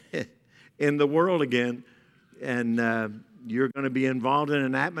in the world again. And you're going to be involved in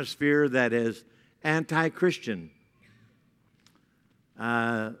an atmosphere that is anti-Christian.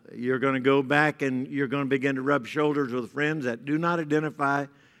 You're going to go back and you're going to begin to rub shoulders with friends that do not identify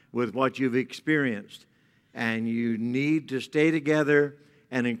with what you've experienced. And you need to stay together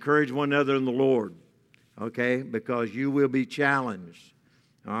and encourage one another in the Lord, okay? Because you will be challenged,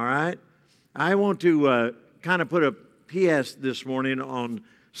 all right? I want to kind of put a PS this morning on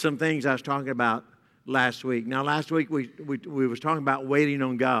some things I was talking about last week. Now, last week we was talking about waiting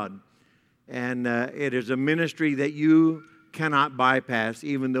on God. And it is a ministry that you cannot bypass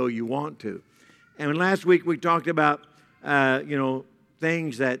even though you want to. And last week we talked about,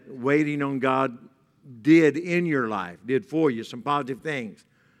 things that waiting on God did in your life, did for you, some positive things.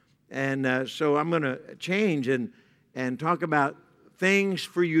 And so I'm going to change and talk about things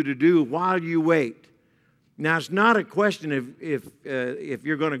for you to do while you wait. Now, it's not a question if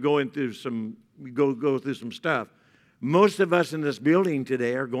you're going to go through some stuff. Most of us in this building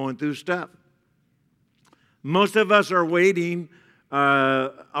today are going through stuff. Most of us are waiting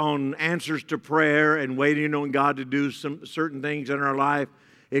on answers to prayer and waiting on God to do some certain things in our life.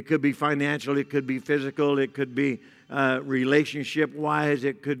 It could be financial, it could be physical, it could be relationship-wise,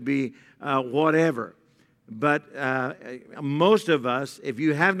 it could be whatever. But most of us, if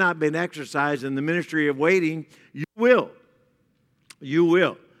you have not been exercised in the ministry of waiting, you will. You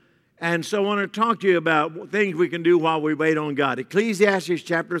will. And so I want to talk to you about things we can do while we wait on God. Ecclesiastes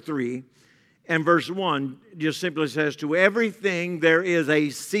chapter 3 and verse 1 just simply says, to everything there is a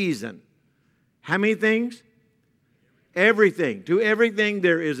season. How many things? Everything. To everything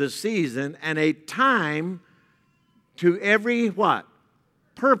there is a season and a time to every what?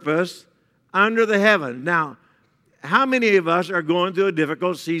 Purpose under the heaven. Now, how many of us are going through a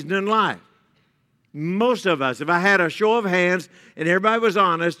difficult season in life? Most of us. If I had a show of hands and everybody was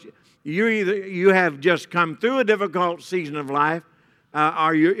honest, you have just come through a difficult season of life,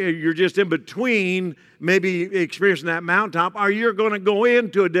 or you're just in between maybe experiencing that mountaintop, or you're going to go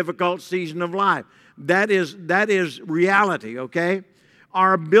into a difficult season of life. That is reality, okay?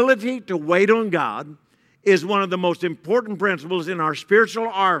 Our ability to wait on God is one of the most important principles in our spiritual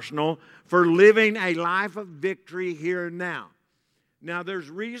arsenal for living a life of victory here and now. Now,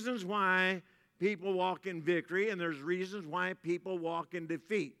 there's reasons why people walk in victory, and there's reasons why people walk in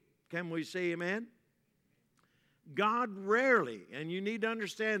defeat. Can we say amen? God rarely, and you need to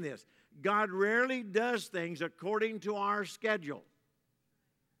understand this, God rarely does things according to our schedule.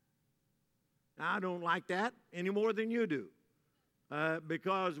 Now, I don't like that any more than you do.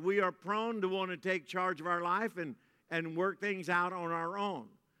 Because we are prone to want to take charge of our life and work things out on our own.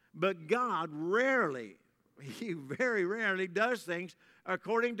 But God rarely, He very rarely does things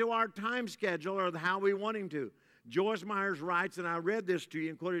according to our time schedule or how we want Him to. Joyce Myers writes, and I read this to you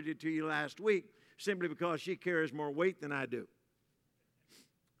and quoted it to you last week, simply because she carries more weight than I do.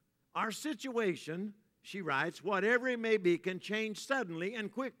 Our situation, she writes, whatever it may be, can change suddenly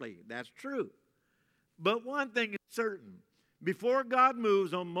and quickly. That's true. But one thing is certain. Before God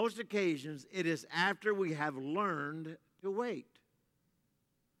moves on most occasions, it is after we have learned to wait.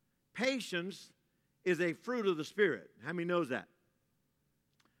 Patience is a fruit of the Spirit. How many knows that?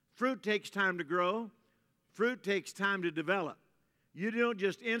 Fruit takes time to grow. Fruit takes time to develop. You don't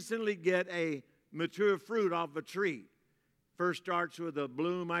just instantly get a mature fruit off a tree. First starts with a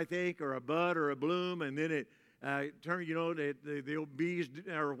bloom, I think, or a bud or a bloom, and then it turns, the bees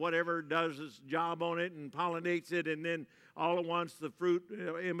or whatever does its job on it and pollinates it, and then all at once the fruit,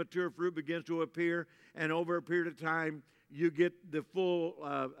 immature fruit begins to appear, and over a period of time you get the full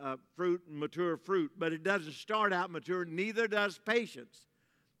fruit, mature fruit. But it doesn't start out mature, neither does patience.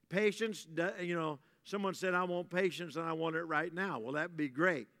 Patience, someone said, I want patience and I want it right now. Well, that'd be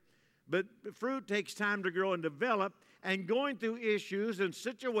great. But fruit takes time to grow and develop, and going through issues and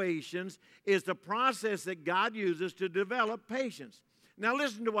situations is the process that God uses to develop patience. Now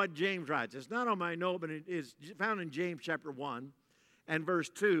listen to what James writes. It's not on my note, but it is found in James chapter 1 and verse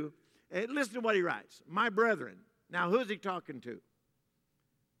 2. Listen to what he writes. My brethren. Now who's he talking to?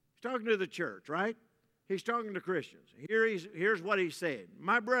 He's talking to the church, right? He's talking to Christians. Here's what he's saying.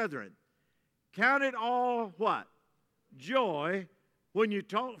 My brethren, count it all what? Joy when you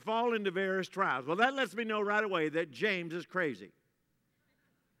fall into various trials. Well, that lets me know right away that James is crazy.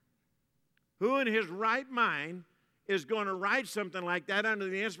 Who in his right mind is going to write something like that under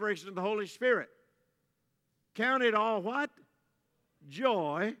the inspiration of the Holy Spirit? Count it all what?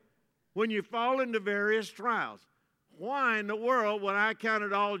 Joy when you fall into various trials. Why in the world would I count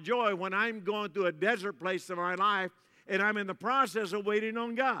it all joy when I'm going through a desert place in my life and I'm in the process of waiting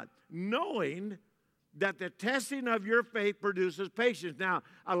on God? Knowing that the testing of your faith produces patience. Now,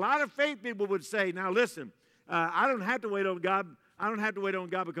 a lot of faith people would say, now listen, I don't have to wait on God. I don't have to wait on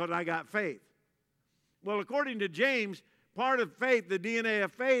God because I got faith. Well, according to James, part of faith, the DNA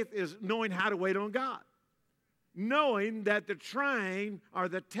of faith, is knowing how to wait on God. Knowing that the trying or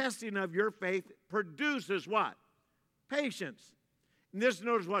the testing of your faith produces what? Patience. And this,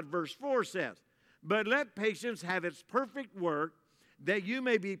 notice what verse 4 says. But let patience have its perfect work, that you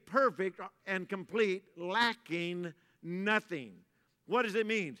may be perfect and complete, lacking nothing. What does it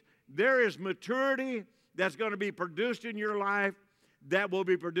mean? There is maturity that's going to be produced in your life that will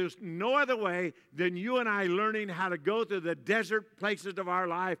be produced no other way than you and I learning how to go through the desert places of our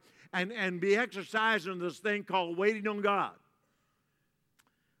life and be exercised in this thing called waiting on God.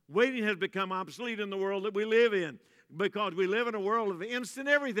 Waiting has become obsolete in the world that we live in because we live in a world of instant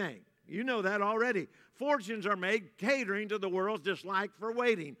everything. You know that already. Fortunes are made catering to the world's dislike for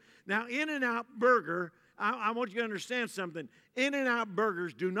waiting. Now, In-N-Out Burger, I want you to understand something. In-N-Out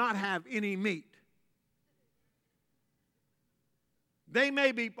burgers do not have any meat. They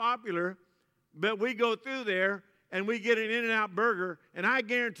may be popular, but we go through there and we get an In-N-Out burger, and I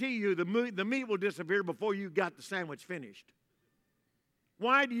guarantee you the meat will disappear before you got the sandwich finished.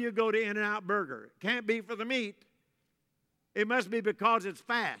 Why do you go to In-N-Out Burger? It can't be for the meat. It must be because it's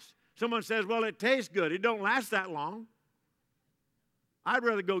fast. Someone says, well, it tastes good. It don't last that long. I'd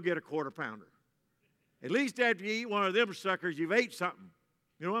rather go get a quarter pounder. At least after you eat one of them suckers, you've ate something.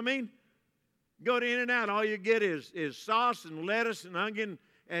 You know what I mean? Go to In-N-Out, all you get is sauce and lettuce and onion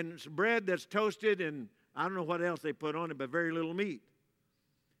and some bread that's toasted, and I don't know what else they put on it, but very little meat.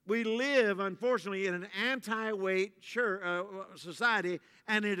 We live, unfortunately, in an anti-weight society,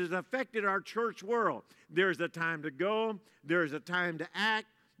 and it has affected our church world. There's a time to go, there's a time to act,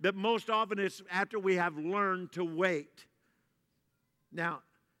 but most often it's after we have learned to wait. Now,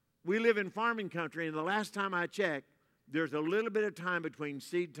 we live in farming country, and the last time I checked, there's a little bit of time between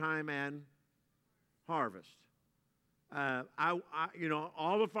seed time and harvest.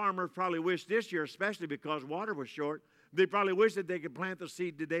 All the farmers probably wish this year, especially because water was short, they probably wish that they could plant the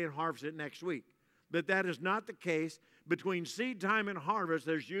seed today and harvest it next week. But that is not the case. Between seed time and harvest,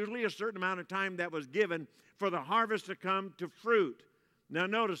 there's usually a certain amount of time that was given for the harvest to come to fruit. Now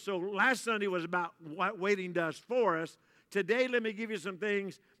notice, so last Sunday was about what waiting does for us. Today, let me give you some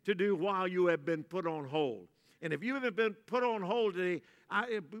things to do while you have been put on hold. And if you haven't been put on hold today,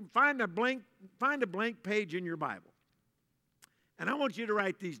 find a blank page in your Bible. And I want you to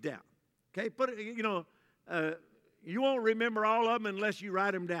write these down. Okay? You won't remember all of them unless you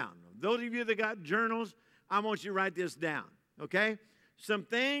write them down. Those of you that got journals, I want you to write this down. Okay? Some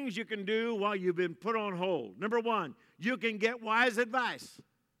things you can do while you've been put on hold. Number one, you can get wise advice.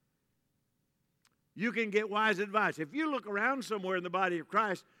 You can get wise advice. If you look around somewhere in the body of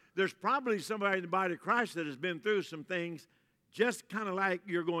Christ, there's probably somebody in the body of Christ that has been through some things just kind of like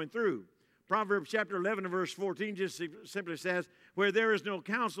you're going through. Proverbs chapter 11 and verse 14 just simply says, where there is no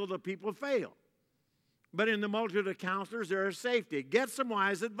counsel, the people fail. But in the multitude of counselors, there is safety. Get some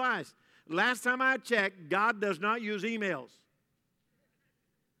wise advice. Last time I checked, God does not use emails.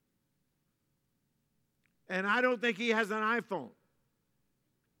 And I don't think he has an iPhone.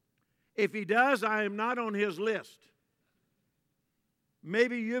 If he does, I am not on his list.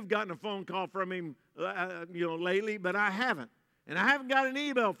 Maybe you've gotten a phone call from him lately, but I haven't. And I haven't got an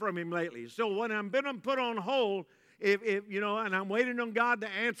email from him lately. So when I'm been put on hold, and I'm waiting on God to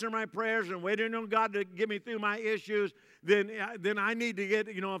answer my prayers and waiting on God to get me through my issues, then I need to get,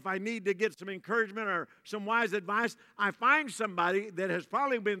 if I need to get some encouragement or some wise advice, I find somebody that has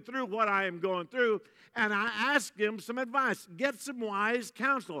probably been through what I am going through, and I ask them some advice. Get some wise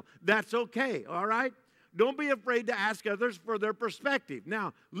counsel. That's okay, all right? Don't be afraid to ask others for their perspective.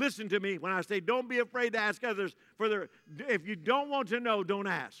 Now, listen to me when I say don't be afraid to ask others for their, if you don't want to know, don't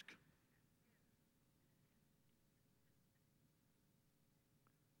ask.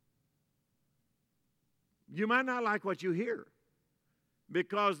 You might not like what you hear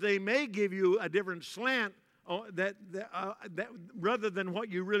because they may give you a different slant rather than what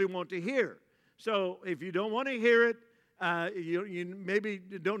you really want to hear. So if you don't want to hear it, you maybe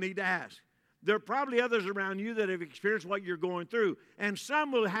don't need to ask. There are probably others around you that have experienced what you're going through, and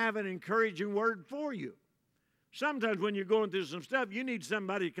some will have an encouraging word for you. Sometimes when you're going through some stuff, you need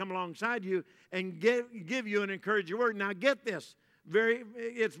somebody to come alongside you and give you an encouraging word. Now get this.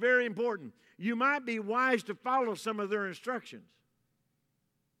 It's very important. You might be wise to follow some of their instructions.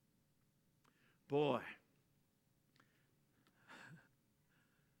 Boy.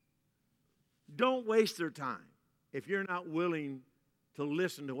 Don't waste their time if you're not willing to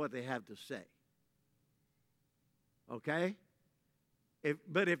listen to what they have to say. Okay?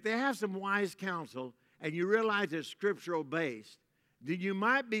 But if they have some wise counsel and you realize it's scriptural based, then you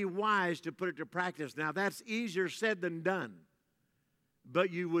might be wise to put it to practice. Now, that's easier said than done,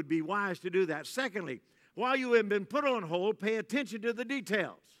 but you would be wise to do that. Secondly, while you have been put on hold, pay attention to the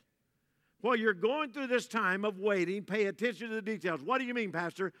details. While you're going through this time of waiting, pay attention to the details. What do you mean,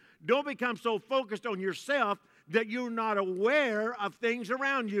 Pastor? Don't become so focused on yourself that you're not aware of things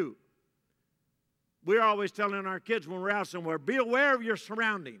around you. We're always telling our kids when we're out somewhere, be aware of your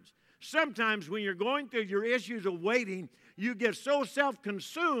surroundings. Sometimes when you're going through your issues of waiting, you get so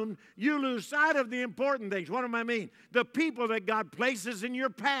self-consumed, you lose sight of the important things. What do I mean? The people that God places in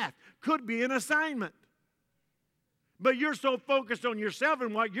your path could be an assignment. But you're so focused on yourself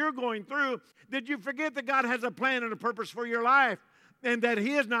and what you're going through that you forget that God has a plan and a purpose for your life and that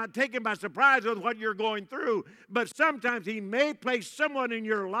He is not taken by surprise with what you're going through. But sometimes He may place someone in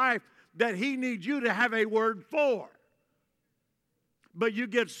your life that He needs you to have a word for. But you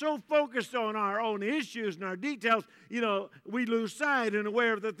get so focused on our own issues and our details, we lose sight and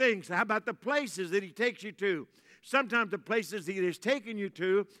aware of the things. How about the places that He takes you to? Sometimes the places He has taken you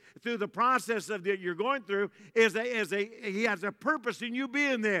to through the process that you're going through He has a purpose in you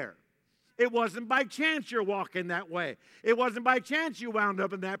being there. It wasn't by chance you're walking that way. It wasn't by chance you wound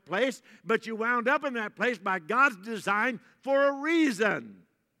up in that place, but you wound up in that place by God's design for a reason.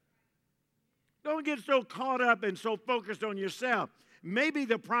 Don't get so caught up and so focused on yourself. Maybe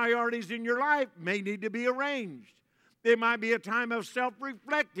the priorities in your life may need to be arranged. It might be a time of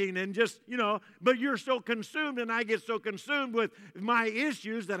self-reflecting and but you're so consumed, and I get so consumed with my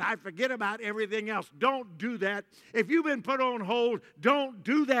issues that I forget about everything else. Don't do that. If you've been put on hold, don't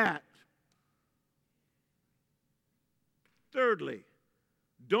do that. Thirdly,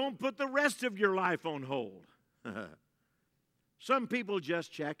 don't put the rest of your life on hold. Some people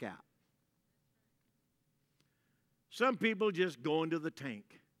just check out. Some people just go into the tank.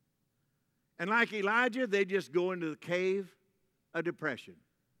 And like Elijah, they just go into the cave of depression.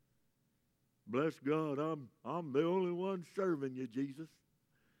 Bless God, I'm the only one serving you, Jesus.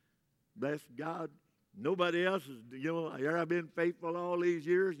 Bless God. Nobody else is, here I've been faithful all these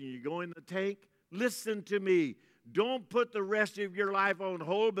years, and you go in the tank. Listen to me. Don't put the rest of your life on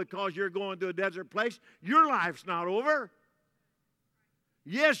hold because you're going to a desert place. Your life's not over.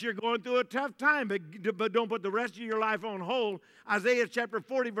 Yes, you're going through a tough time, but don't put the rest of your life on hold. Isaiah chapter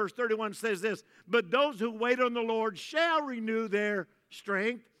 40, verse 31 says this, but those who wait on the Lord shall renew their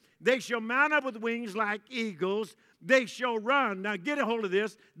strength. They shall mount up with wings like eagles. They shall run. Now get a hold of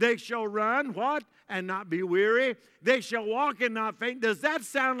this. They shall run, what? And not be weary. They shall walk and not faint. Does that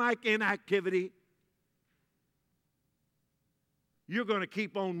sound like inactivity? You're going to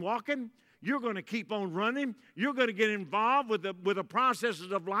keep on walking. You're going to keep on running. You're going to get involved with the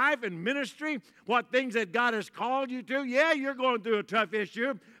processes of life and ministry, what things that God has called you to. Yeah, you're going through a tough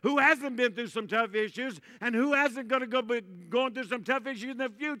issue. Who hasn't been through some tough issues, and who hasn't going to be going through some tough issues in the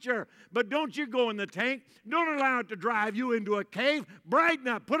future? But don't you go in the tank. Don't allow it to drive you into a cave. Brighten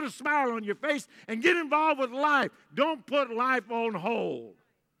up. Put a smile on your face and get involved with life. Don't put life on hold.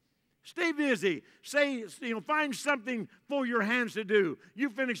 Stay busy. Find something for your hands to do. You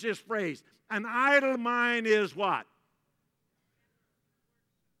finish this phrase. An idle mind is what?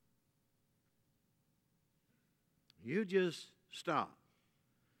 You just stop.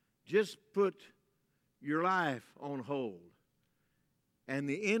 Just put your life on hold. And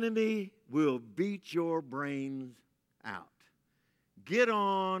the enemy will beat your brains out. Get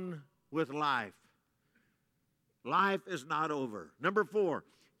on with life. Life is not over. Number 4.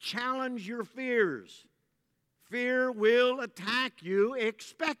 Challenge your fears. Fear will attack you.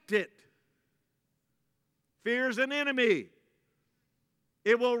 Expect it. Fear is an enemy.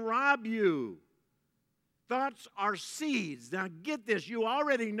 It will rob you. Thoughts are seeds. Now get this. You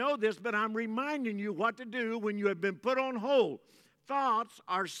already know this, but I'm reminding you what to do when you have been put on hold. Thoughts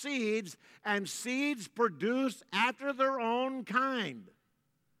are seeds, and seeds produce after their own kind.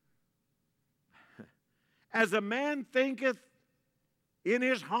 As a man thinketh in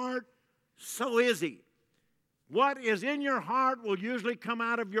his heart, so is he. What is in your heart will usually come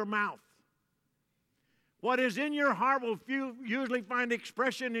out of your mouth. What is in your heart will usually find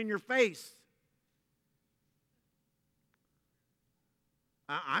expression in your face.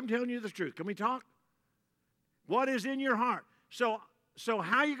 I'm telling you the truth. Can we talk? What is in your heart? So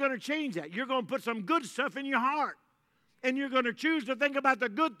how are you going to change that? You're going to put some good stuff in your heart. And you're going to choose to think about the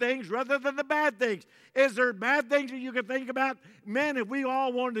good things rather than the bad things. Is there bad things that you can think about? Man, if we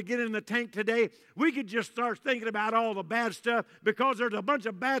all wanted to get in the tank today, we could just start thinking about all the bad stuff because there's a bunch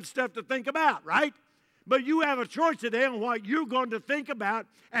of bad stuff to think about, right? But you have a choice today on what you're going to think about,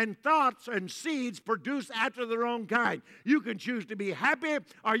 and thoughts and seeds produce after their own kind. You can choose to be happy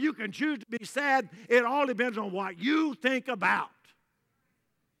or you can choose to be sad. It all depends on what you think about.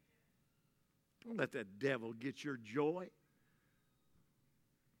 Don't let the devil get your joy.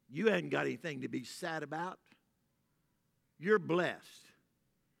 You haven't got anything to be sad about. You're blessed.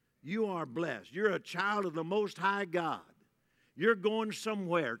 You are blessed. You're a child of the Most High God. You're going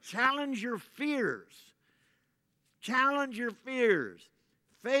somewhere. Challenge your fears. Challenge your fears.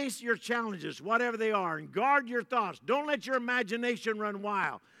 Face your challenges, whatever they are, and guard your thoughts. Don't let your imagination run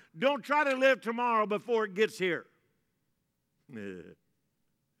wild. Don't try to live tomorrow before it gets here. Too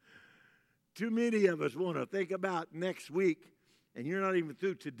many of us want to think about next week, and you're not even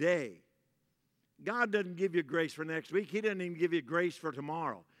through today. God doesn't give you grace for next week. He doesn't even give you grace for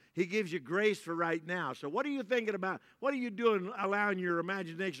tomorrow. He gives you grace for right now. So what are you thinking about? What are you doing allowing your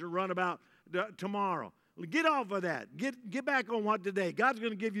imagination to run about tomorrow? Get off of that. Get back on what today. God's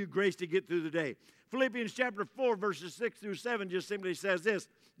going to give you grace to get through the day. Philippians chapter 4, verses 6 through 7 just simply says this.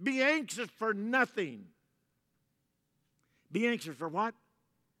 Be anxious for nothing. Be anxious for what?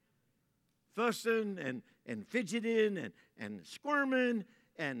 Fussing and fidgeting and squirming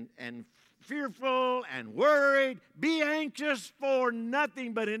and fearful and worried. Be anxious for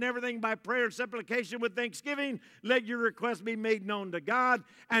nothing, but in everything by prayer and supplication with thanksgiving, let your requests be made known to God,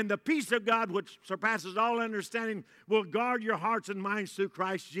 and the peace of God, which surpasses all understanding, will guard your hearts and minds through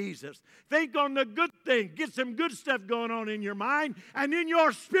Christ Jesus. Think on the good thing. Get some good stuff going on in your mind and in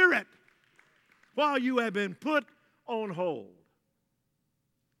your spirit while you have been put on hold.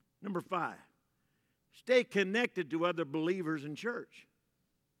 Number 5, stay connected to other believers in church.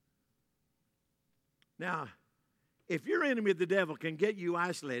 Now, if your enemy, the devil, can get you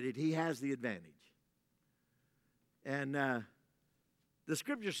isolated, he has the advantage. And the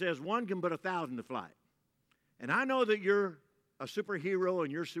scripture says one can put 1,000 to flight. And I know that you're a superhero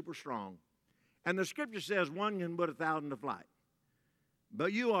and you're super strong. And the scripture says one can put 1,000 to flight.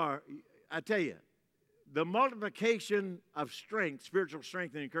 But you are, I tell you, the multiplication of strength, spiritual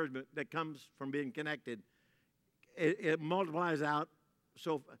strength and encouragement that comes from being connected, it multiplies out.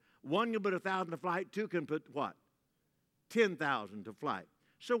 So one can put 1,000 to flight, 2 can put what? 10,000 to flight.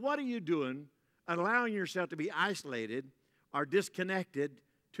 So what are you doing allowing yourself to be isolated or disconnected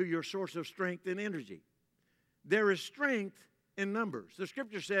to your source of strength and energy? There is strength in numbers. The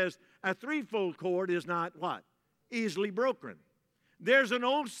scripture says a threefold cord is not what? Easily broken. There's an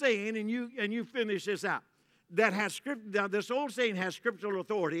old saying, and you finish this out, that has now this old saying has scriptural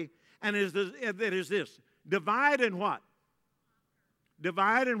authority, and it is this: divide and what?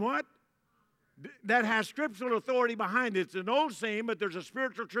 Divide and what? That has scriptural authority behind it. It's an old saying, but there's a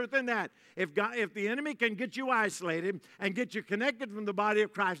spiritual truth in that. If the enemy can get you isolated and get you connected from the body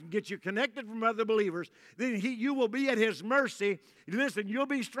of Christ and get you connected from other believers, then you will be at his mercy. Listen, you'll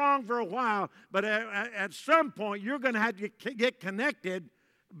be strong for a while, but at some point you're going to have to get connected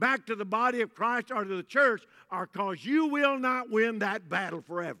back to the body of Christ or to the church, or because you will not win that battle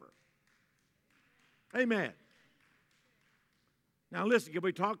forever. Amen. Now listen, can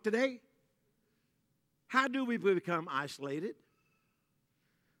we talk today? How do we become isolated?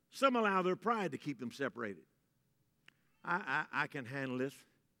 Some allow their pride to keep them separated. I can handle this.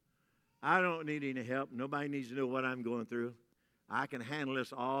 I don't need any help. Nobody needs to know what I'm going through. I can handle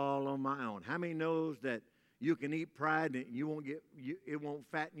this all on my own. How many knows that you can eat pride and it won't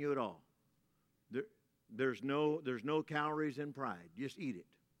fatten you at all? There's no calories in pride. Just eat it.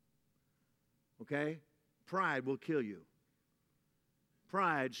 Okay? Pride will kill you.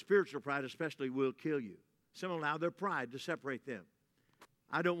 Pride, spiritual pride especially, will kill you. Some allow their pride to separate them.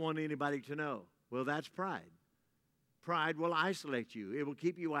 I don't want anybody to know. Well, that's pride. Pride will isolate you. It will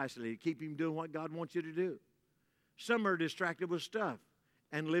keep you isolated, keep you doing what God wants you to do. Some are distracted with stuff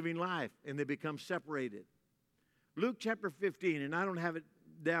and living life, and they become separated. Luke chapter 15, and I don't have it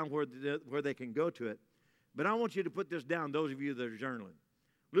down where they can go to it, but I want you to put this down, those of you that are journaling.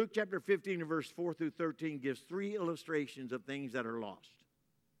 Luke chapter 15 and verse 4 through 13 gives 3 illustrations of things that are lost.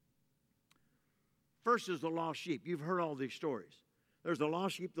 First is the lost sheep. You've heard all these stories. There's the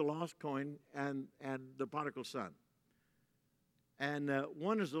lost sheep, the lost coin, and the prodigal son. And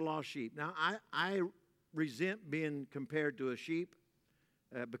one is the lost sheep. Now, I resent being compared to a sheep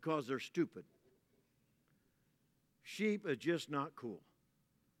because they're stupid. Sheep are just not cool.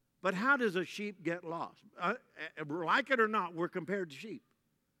 But how does a sheep get lost? Like it or not, we're compared to sheep.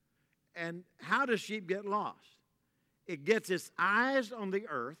 And how does sheep get lost? It gets its eyes on the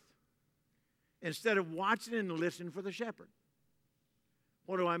earth instead of watching and listening for the shepherd.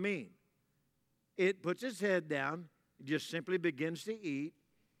 What do I mean? It puts its head down, just simply begins to eat,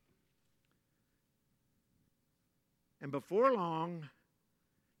 And before long,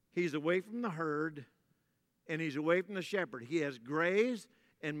 he's away from the herd and he's away from the shepherd. He has grazed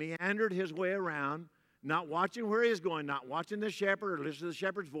and meandered his way around, not watching where he is going, not watching the shepherd or listening to the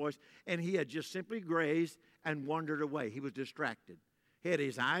shepherd's voice, and he had just simply grazed and wandered away. He was distracted. He had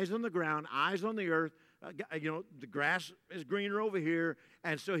his eyes on the ground, eyes on the earth. The grass is greener over here,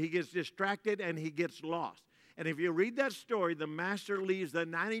 and so he gets distracted and he gets lost. And if you read that story, the master leaves the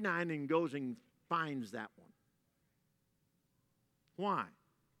 99 and goes and finds that one. Why?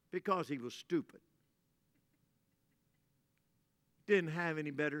 Because he was stupid. Didn't have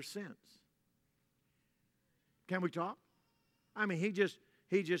any better sense. Can we talk? I mean, he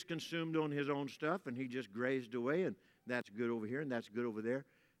just consumed on his own stuff, and he just grazed away, and that's good over here, and that's good over there.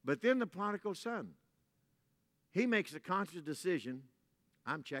 But then the prodigal son, he makes a conscious decision,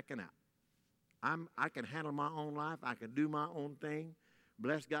 I'm checking out. I can handle my own life. I can do my own thing.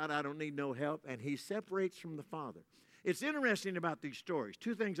 Bless God, I don't need no help. And he separates from the Father. It's interesting about these stories.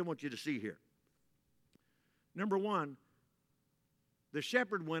 Two things I want you to see here. Number one, the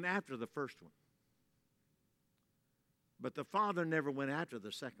shepherd went after the first one. But the Father never went after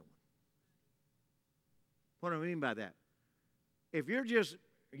the second one. What do I mean by that? If you're just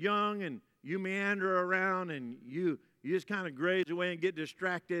young and you meander around and you just kind of graze away and get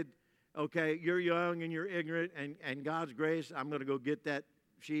distracted, okay, you're young and you're ignorant, and God's grace, I'm going to go get that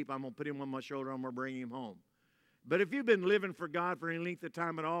sheep, I'm going to put him on my shoulder, I'm going to bring him home. But if you've been living for God for any length of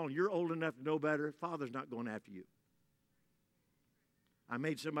time at all and you're old enough to know better, Father's not going after you. I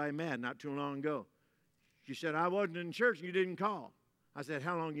made somebody mad not too long ago. She said, I wasn't in church and you didn't call. I said,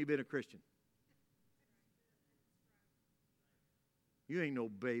 how long have you been a Christian? You ain't no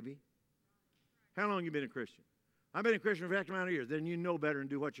baby. How long have you been a Christian? I've been a Christian for X amount of years. Then you know better and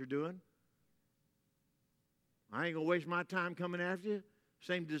do what you're doing. I ain't going to waste my time coming after you.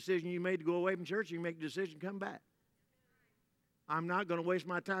 Same decision you made to go away from church, you make a decision to come back. I'm not going to waste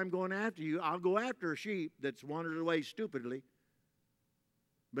my time going after you. I'll go after a sheep that's wandered away stupidly.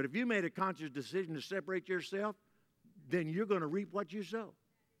 But if you made a conscious decision to separate yourself, then you're going to reap what you sow.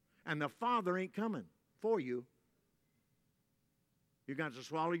 And the Father ain't coming for you. You've got to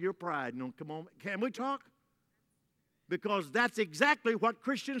swallow your pride. No, come on, can we talk? Because that's exactly what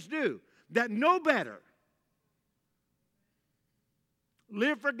Christians do, that know better.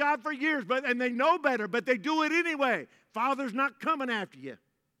 Live for God for years, and they know better, but they do it anyway. Father's not coming after you.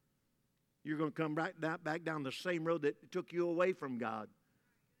 You're going to come back down the same road that took you away from God.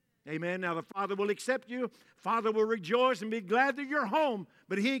 Amen. Now the Father will accept you. Father will rejoice and be glad that you're home,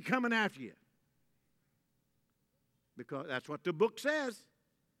 but he ain't coming after you. Because that's what the book says.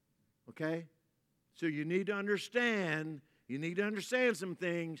 Okay? So you need to understand. You need to understand some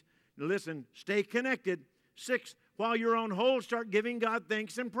things. Listen, stay connected. 6, while you're on hold, start giving God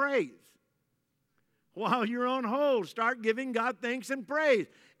thanks and praise. While you're on hold, start giving God thanks and praise.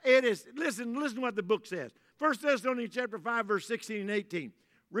 It is, listen to what the book says. 1 Thessalonians chapter 5, verse 16 and 18.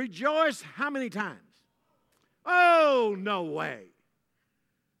 Rejoice how many times? Oh, no way.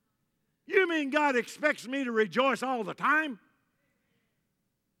 You mean God expects me to rejoice all the time?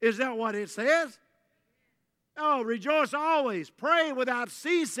 Is that what it says? Oh, rejoice always. Pray without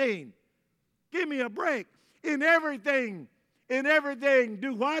ceasing. Give me a break. In everything,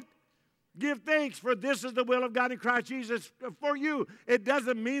 do what? Give thanks, for this is the will of God in Christ Jesus for you. It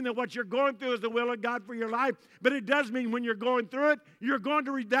doesn't mean that what you're going through is the will of God for your life, but it does mean when you're going through it, you're going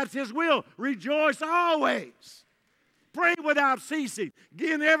to, that's his will. Rejoice always. Pray without ceasing.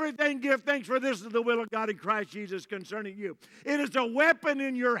 In everything, give thanks, for this is the will of God in Christ Jesus concerning you. It is a weapon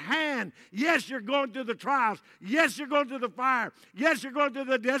in your hand. Yes, you're going through the trials. Yes, you're going through the fire. Yes, you're going through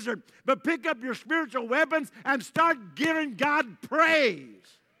the desert. But pick up your spiritual weapons and start giving God praise.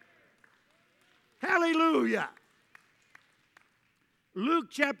 Hallelujah. Luke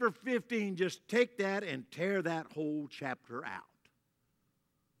chapter 15, just take that and tear that whole chapter out.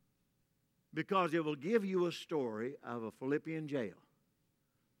 Because it will give you a story of a Philippian jail.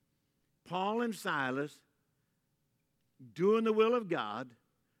 Paul and Silas, doing the will of God,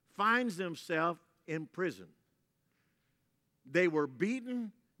 finds themselves in prison. They were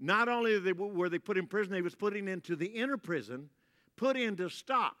beaten. Not only were they put in prison, they was put into the inner prison, put into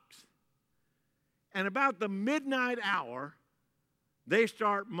stocks. And about the midnight hour, they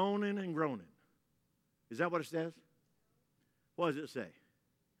start moaning and groaning. Is that what it says? What does it say?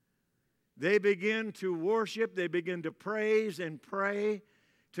 They begin to worship, they begin to praise and pray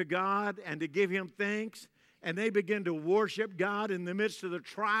to God and to give him thanks. and they began to worship God in the midst of the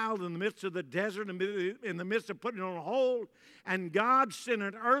trial, in the midst of the desert, in the midst of putting it on hold. And God sent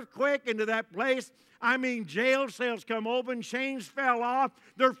an earthquake into that place. I mean, jail cells come open, chains fell off,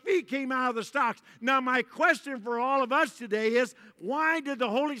 their feet came out of the stocks. Now, my question for all of us today is, why did the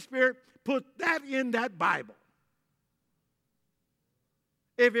Holy Spirit put that in that Bible?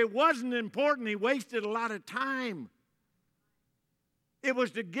 If it wasn't important, He wasted a lot of time. It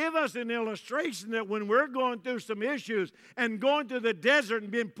was to give us an illustration that when we're going through some issues and going through the desert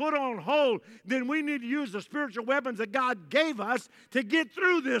and being put on hold, then we need to use the spiritual weapons that God gave us to get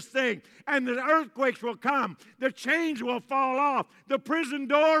through this thing. And the earthquakes will come. The chains will fall off. The prison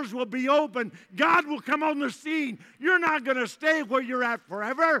doors will be open. God will come on the scene. You're not going to stay where you're at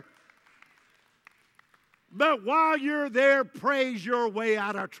forever. But while you're there, praise your way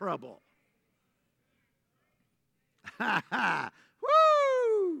out of trouble. Ha ha!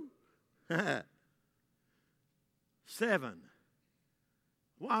 Woo! 7,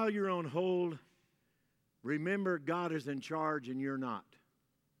 while you're on hold, remember God is in charge and you're not.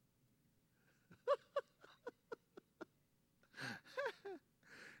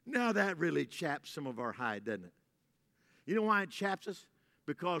 Now that really chaps some of our hide, doesn't it? You know why it chaps us?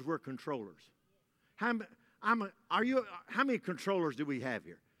 Because we're controllers. How many controllers do we have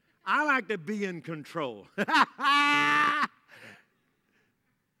here? I like to be in control.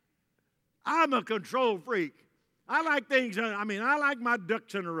 I'm a control freak. I like things, I like my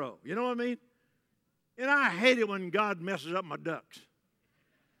ducks in a row. You know what I mean? And I hate it when God messes up my ducks.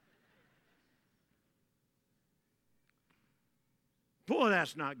 Boy,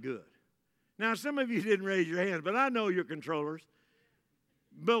 that's not good. Now, some of you didn't raise your hands, but I know you're controllers.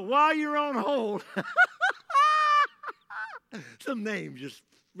 But while you're on hold, some names just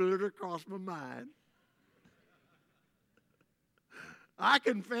flew across my mind. I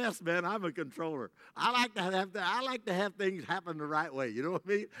confess, man, I'm a controller. I like to have things happen the right way. You know what I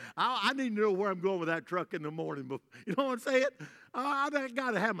mean? I need to know where I'm going with that truck in the morning. You know what I'm saying? I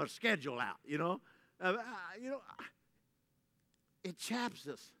got to have my schedule out. You know, it chaps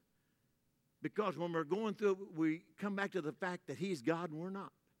us because when we're going through, we come back to the fact that He's God and we're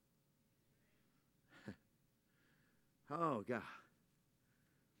not. Oh God,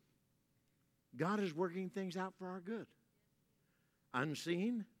 God is working things out for our good.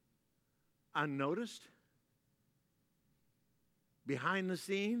 Unseen, unnoticed, behind the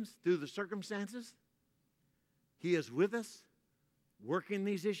scenes, through the circumstances. He is with us, working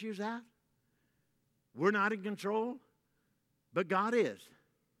these issues out. We're not in control, but God is.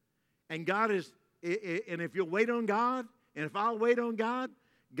 And God is, and if you'll wait on God, and if I'll wait on God,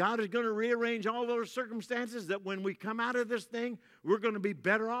 God is going to rearrange all those circumstances that when we come out of this thing, we're going to be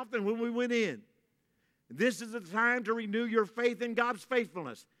better off than when we went in. This is the time to renew your faith in God's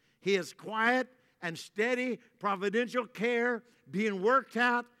faithfulness. He is quiet and steady, providential care being worked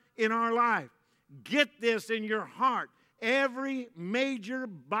out in our life. Get this in your heart. Every major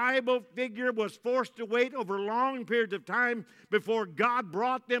Bible figure was forced to wait over long periods of time before God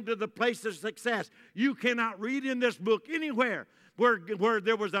brought them to the place of success. You cannot read in this book anywhere where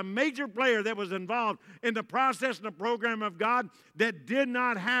there was a major player that was involved in the process and the program of God that did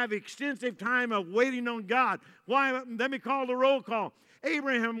not have extensive time of waiting on God. Why? Let me call the roll call.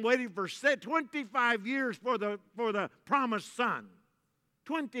 Abraham waited for 25 years for the promised son.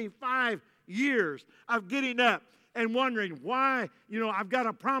 25 years of getting up and wondering why, I've got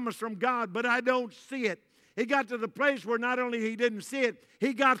a promise from God, but I don't see it. He got to the place where not only he didn't see it,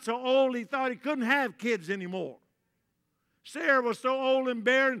 he got so old he thought he couldn't have kids anymore. Sarah was so old and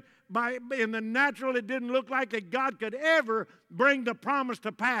barren, in the natural it didn't look like that God could ever bring the promise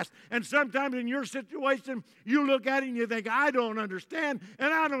to pass. And sometimes in your situation, you look at it and you think, I don't understand,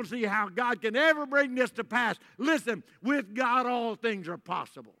 and I don't see how God can ever bring this to pass. Listen, with God all things are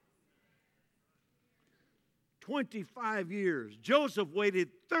possible. 25 years. Joseph waited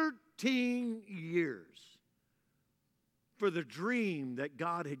 13 years for the dream that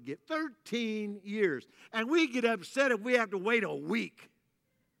God had given. 13 years. And we get upset if we have to wait a week.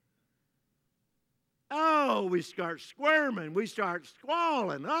 Oh, we start squirming. We start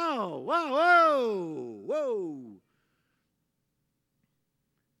squalling. Oh, whoa.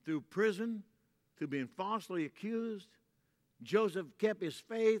 Through prison, through being falsely accused, Joseph kept his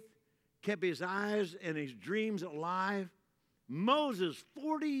faith, kept his eyes and his dreams alive. Moses,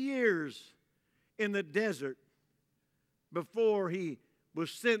 40 years in the desert before he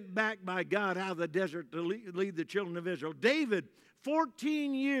was sent back by God out of the desert to lead the children of Israel. David,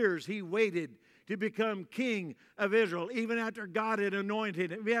 14 years he waited to become king of Israel. Even after God had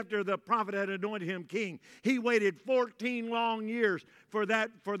anointed him, after the prophet had anointed him king, he waited 14 long years for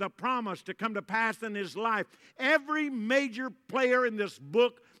the promise to come to pass in his life. Every major player in this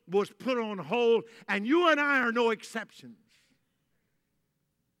book was put on hold, and you and I are no exceptions.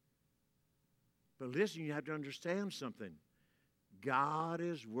 But listen, you have to understand something. God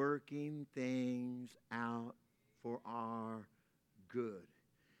is working things out for our good.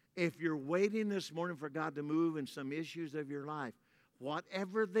 If you're waiting this morning for God to move in some issues of your life,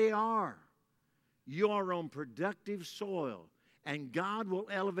 whatever they are, you are on productive soil. And God will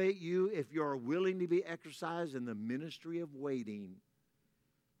elevate you if you are willing to be exercised in the ministry of waiting.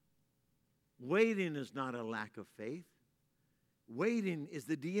 Waiting is not a lack of faith. Waiting is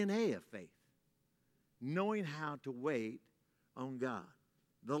the DNA of faith. Knowing how to wait on God.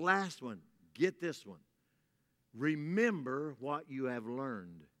 The last one, get this one. Remember what you have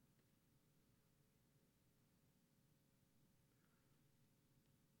learned.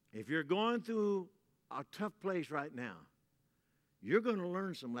 If you're going through a tough place right now, you're going to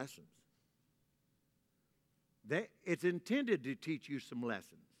learn some lessons. It's intended to teach you some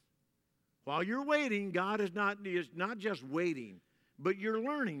lessons. While you're waiting, God is not just waiting, but you're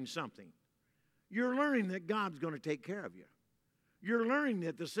learning something. You're learning that God's going to take care of you. You're learning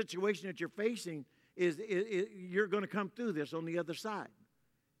that the situation that you're facing you're going to come through this on the other side.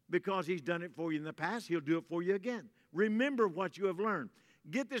 Because He's done it for you in the past, He'll do it for you again. Remember what you have learned.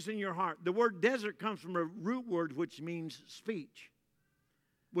 Get this in your heart. The word desert comes from a root word which means speech.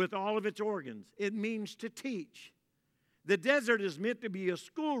 With all of its organs. It means to teach. The desert is meant to be a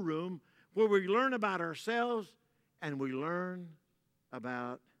schoolroom where we learn about ourselves and we learn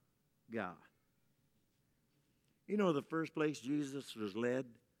about God. You know the first place Jesus was led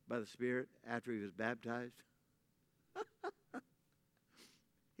by the Spirit after He was baptized?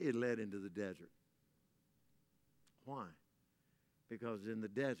 He led into the desert. Why? Because in the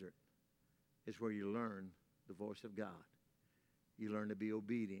desert is where you learn the voice of God. You learn to be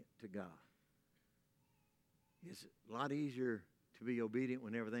obedient to God. It's a lot easier to be obedient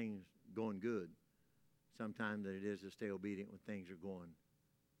when everything's going good sometimes than it is to stay obedient when things are going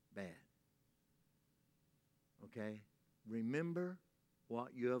bad. Okay? Remember what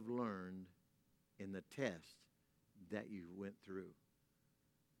you have learned in the test that you went through.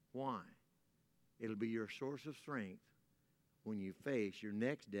 Why? It'll be your source of strength when you face your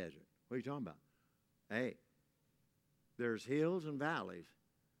next desert. What are you talking about? Hey, there's hills and valleys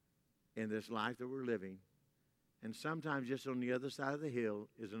in this life that we're living. And sometimes just on the other side of the hill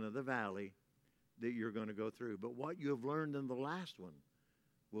is another valley that you're going to go through. But what you have learned in the last one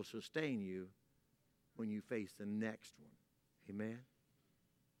will sustain you when you face the next one. Amen?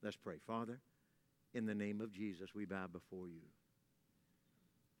 Let's pray. Father, in the name of Jesus, we bow before you.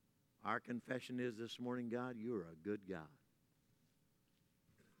 Our confession is this morning, God, you're a good God.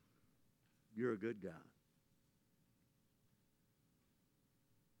 You're a good God.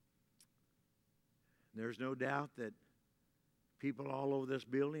 There's no doubt that people all over this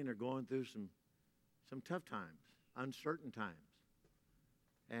building are going through some tough times, uncertain times.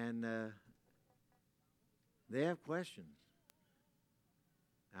 And they have questions.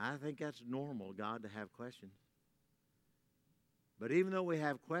 I think that's normal, God, to have questions. But even though we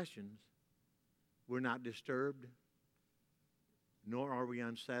have questions, we're not disturbed, nor are we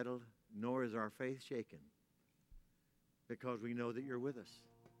unsettled, nor is our faith shaken, because we know that you're with us.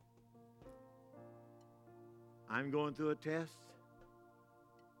 I'm going through a test.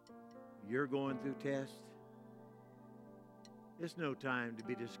 You're going through tests. It's no time to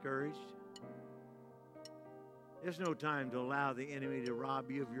be discouraged. It's no time to allow the enemy to rob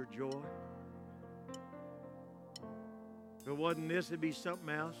you of your joy. If it wasn't this, it'd be something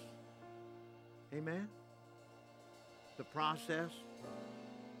else. Amen? The process.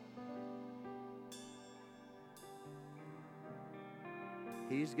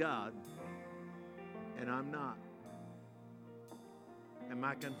 He's God, and I'm not. And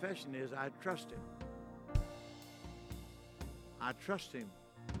my confession is I trust Him. I trust Him.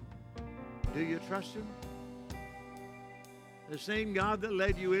 Do you trust Him? The same God that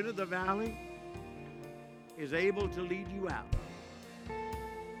led you into the valley is able to lead you out.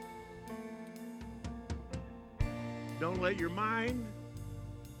 Don't let your mind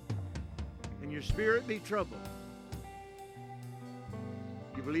and your spirit be troubled.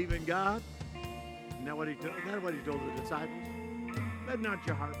 You believe in God? Isn't that what He told the disciples? Let not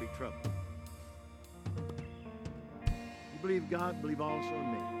your heart be troubled. You believe God, believe also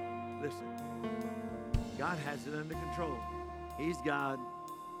in me. Listen, God has it under control. He's God,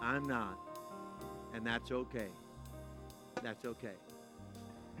 I'm not. And that's okay. That's okay.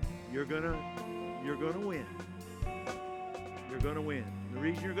 you're gonna win. You're gonna win. The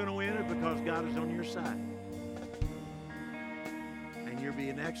reason you're gonna win is because God is on your side. And you're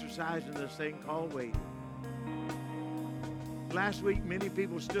being exercised in this thing called waiting. Last week, many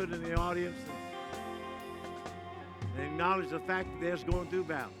people stood in the audience and acknowledged the fact that they're going through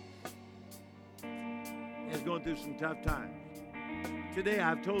valleys. They're going through some tough times. Today,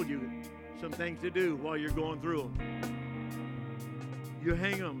 I've told you some things to do while you're going through them. You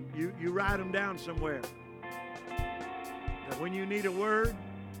hang them. You write them down somewhere. That when you need a word,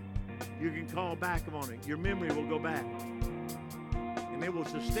 you can call back on it. Your memory will go back. And it will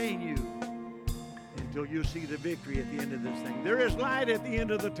sustain you until you see the victory at the end of this thing. There is light at the end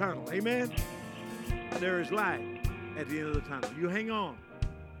of the tunnel. Amen? There is light at the end of the tunnel. You hang on.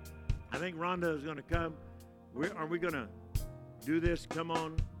 I think Rhonda is going to come. Are we going to do this? Come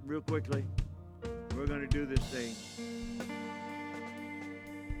on real quickly. We're going to do this thing.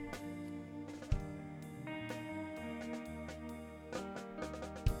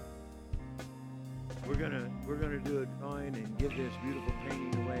 We're gonna do a drawing and give this beautiful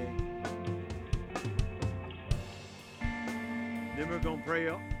painting away. Then we're gonna pray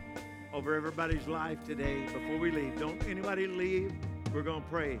over everybody's life today before we leave. Don't anybody leave. We're gonna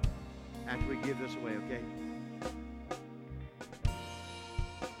pray after we give this away, okay?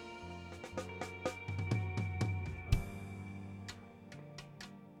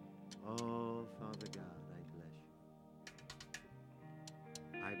 Oh, Father God, I bless you.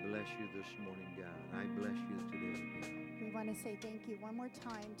 I bless you this morning, God. I bless you today, God. We want to say thank you one more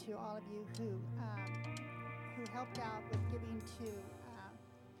time to all of you who helped out with giving to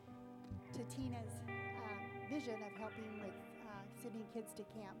Tina's vision of helping with sending kids to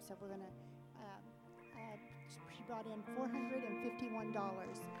camp. So we're going to. She brought in $451.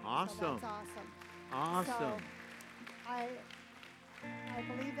 Awesome. So that's awesome. Awesome. So I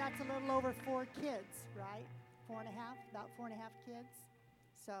believe that's a little over 4 kids, right? 4.5, about 4.5 kids.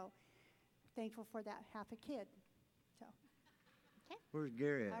 So thankful for that half a kid. So, okay. Where's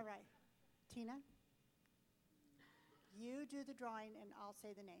Gary at? All right. Tina, you do the drawing and I'll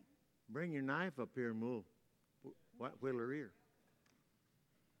say the name. Bring your knife up here and we'll whittle her ear.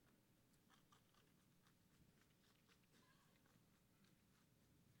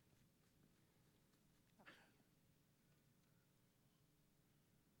 Okay.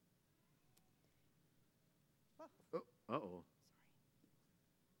 Whoa. Oh, uh-oh.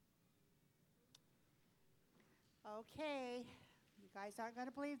 Okay, you guys aren't going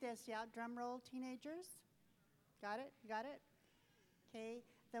to believe this. Yeah, drum roll, teenagers. Got it? You got it? Okay,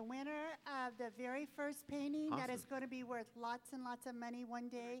 the winner of the very first painting that is going to be worth lots and lots of money one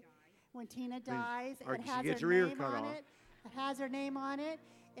day when Tina dies. Or It she has gets her her ear name cut on off. it. It has her name on it.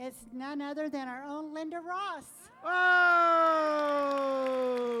 It's none other than our own Linda Ross. Oh!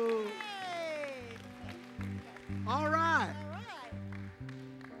 Hey! All right. All right.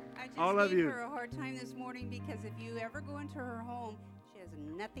 I just All of gave you. her a hard time this morning because if you ever go into her home, she has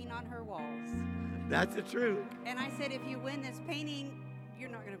nothing on her walls. That's the truth. And I said, if you win this painting, you're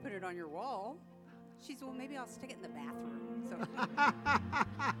not going to put it on your wall. She said, well, maybe I'll stick it in the bathroom.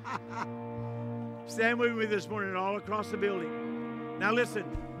 So Stand with me this morning all across the building. Now listen,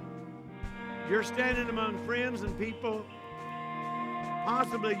 you're standing among friends and people.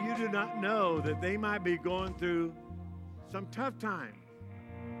 Possibly you do not know that they might be going through some tough time.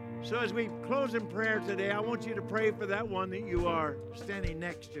 So as we close in prayer today, I want you to pray for that one that you are standing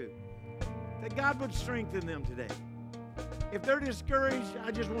next to. That God would strengthen them today. If they're discouraged,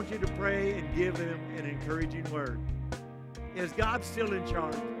 I just want you to pray and give them an encouraging word. Is God still in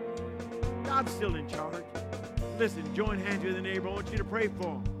charge? God's still in charge. Listen, join hands with the neighbor. I want you to pray for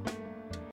them.